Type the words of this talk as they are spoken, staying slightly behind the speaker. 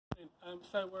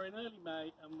So we're in early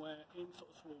May and we're in sort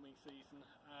of swarming season,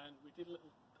 and we did a little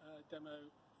demo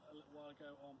a little while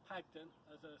ago on Pagden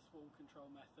as a swarm control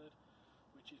method,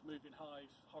 which is moving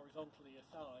hives horizontally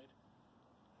aside.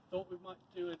 Thought we might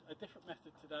do a different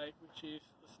method today, which is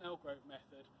the Snelgrove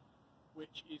method,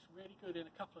 which is really good in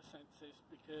a couple of senses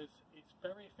because it's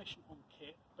very efficient on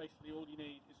kit. Basically all you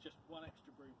need is just one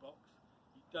extra brood box.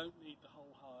 You don't need the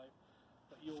whole hive,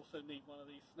 but you also need one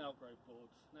of these Snelgrove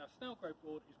boards. Now Snelgrove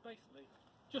board is basically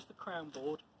just a crown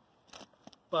board,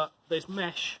 but there's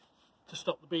mesh to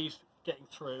stop the bees getting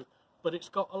through, but it's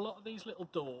got a lot of these little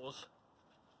doors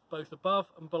both above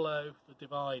and below the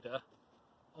divider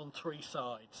on three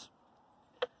sides.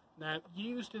 Now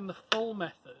used in the full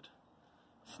method,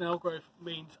 Snelgrove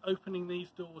means opening these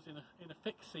doors in a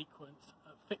fixed sequence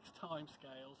at fixed time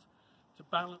scales to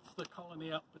balance the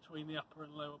colony up between the upper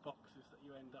and lower boxes that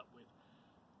you end up with.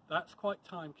 That's quite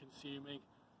time consuming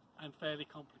and fairly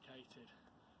complicated.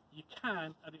 You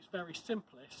can, at its very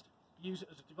simplest, use it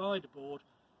as a divider board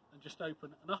and just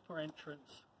open an upper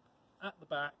entrance at the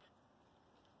back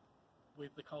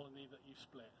with the colony that you've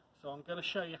split. So I'm going to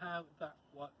show you how that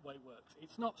way works.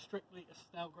 It's not strictly a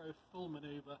Snelgrove full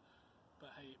manoeuvre, but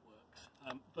hey, it works.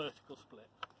 Vertical split.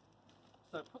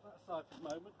 So put that aside for a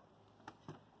moment.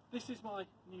 This is my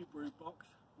new brood box,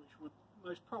 which would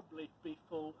most probably be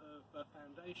full of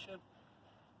foundation.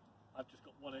 I've just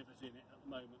got whatever's in it at the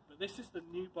moment, but this is the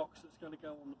new box that's going to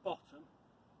go on the bottom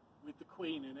with the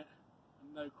queen in it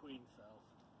and no queen cells.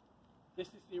 This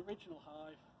is the original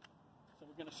hive, so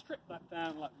we're going to strip that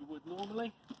down like we would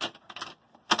normally.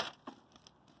 We're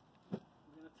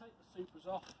going to take the supers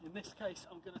off. In this case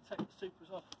I'm going to take the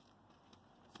supers off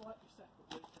slightly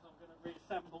separately because I'm going to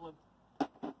reassemble them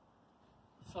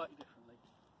slightly differently.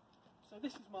 So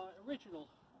this is my original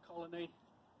colony,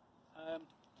 and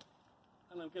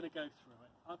I'm going to go through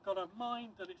it. I've got a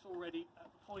mind that it's already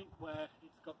at the point where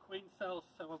it's got queen cells,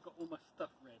 so I've got all my stuff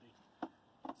ready.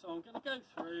 So I'm going to go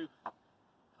through.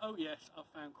 Oh yes, I've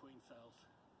found queen cells.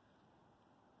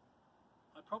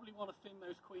 I probably want to thin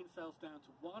those queen cells down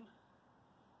to 1,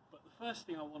 but the first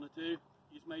thing I want to do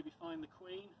is maybe find the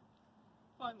queen,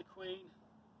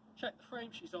 check the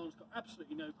frame she's on, it's got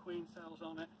absolutely no queen cells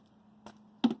on it,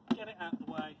 get it out of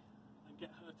the way and get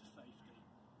her to safety.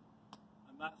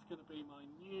 And that's going to be my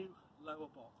new lower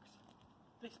box.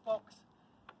 This box,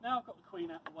 now I've got the queen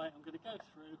out of the way, I'm going to go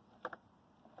through,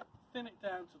 thin it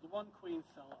down to the one queen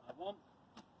cell that I want,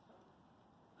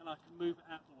 and I can move it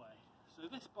out of the way. So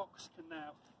this box can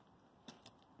now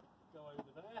go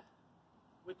over there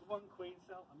with the one queen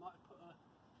cell. I might put a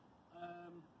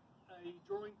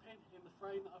drawing pin in the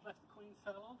frame that I've left the queen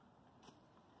cell on.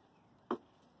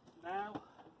 Now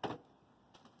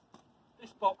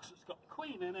this box that's got the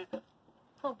queen in it,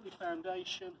 probably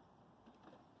foundation,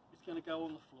 is going to go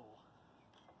on the floor.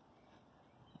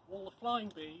 All the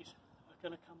flying bees are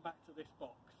going to come back to this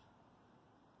box.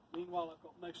 Meanwhile I've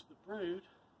got most of the brood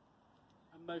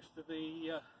and most of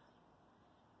the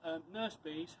nurse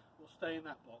bees will stay in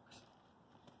that box.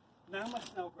 Now my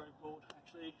Snelgrove board,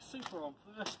 actually super on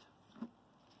first.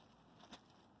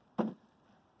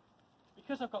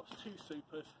 Because I've got 2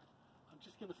 supers, I'm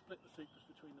just going to split the supers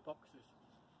between the boxes.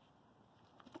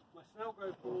 My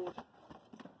Snelgrove board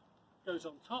goes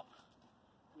on top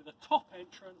with a top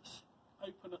entrance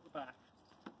open at the back.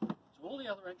 So all the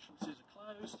other entrances are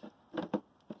closed.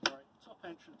 Sorry, top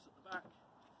entrance at the back.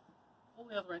 All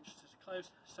the other entrances are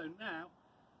closed. So now,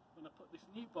 when I put this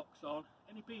new box on,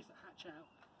 any bees that hatch out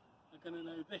are going to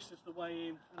know this is the way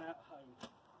in and out home.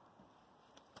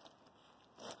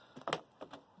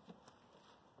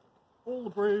 All the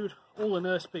brood, all the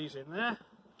nurse bees in there.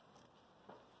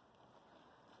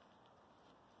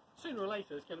 Sooner or later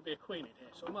there's going to be a queen in here,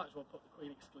 so I might as well put the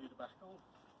queen excluder back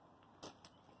on.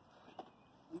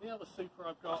 And the other super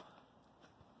I've got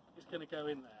is going to go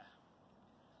in there.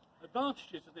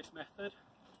 Advantages of this method,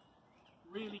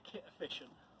 really kit efficient.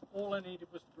 All I needed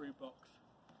was the brood box.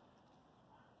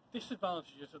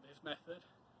 Disadvantages of this method,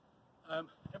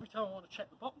 every time I want to check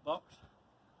the bottom box,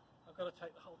 I've got to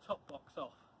take the whole top box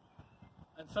off.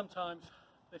 And sometimes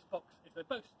this box, if they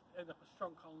both end up as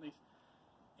strong colonies,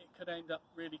 it could end up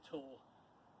really tall,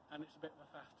 and it's a bit of a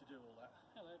faff to do all that.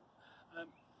 Hello.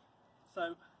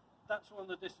 So that's one of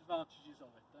the disadvantages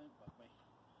of it, don't bug me.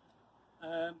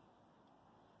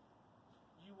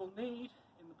 You will need,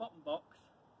 in the bottom box,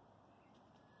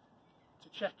 to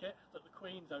check it that the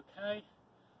queen's okay.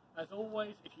 As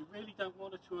always, if you really don't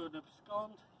want her to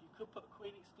abscond, you could put a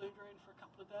queen excluder in for a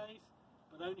couple of days,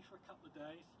 but only for a couple of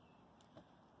days.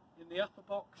 In the upper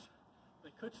box,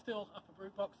 upper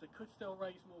brood box, they could still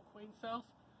raise more queen cells,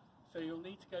 so you'll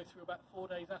need to go through about 4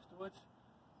 days afterwards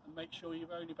and and make sure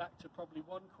you're only back to probably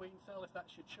one queen cell if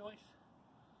that's your choice.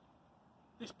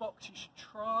 This box you should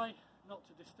try not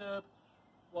to disturb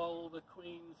while the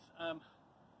queens,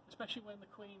 especially when the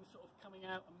queen's sort of coming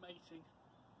out and mating.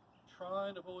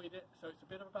 Try and avoid it, so it's a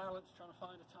bit of a balance, trying to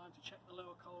find a time to check the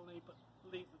lower colony but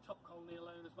leave the top colony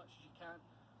alone as much as you can.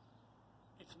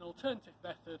 It's an alternative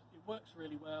method, it works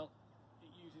really well,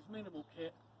 it uses minimal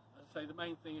kit. As I say, the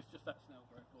main thing is just that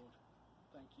Snelgrove board.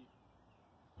 Thank you.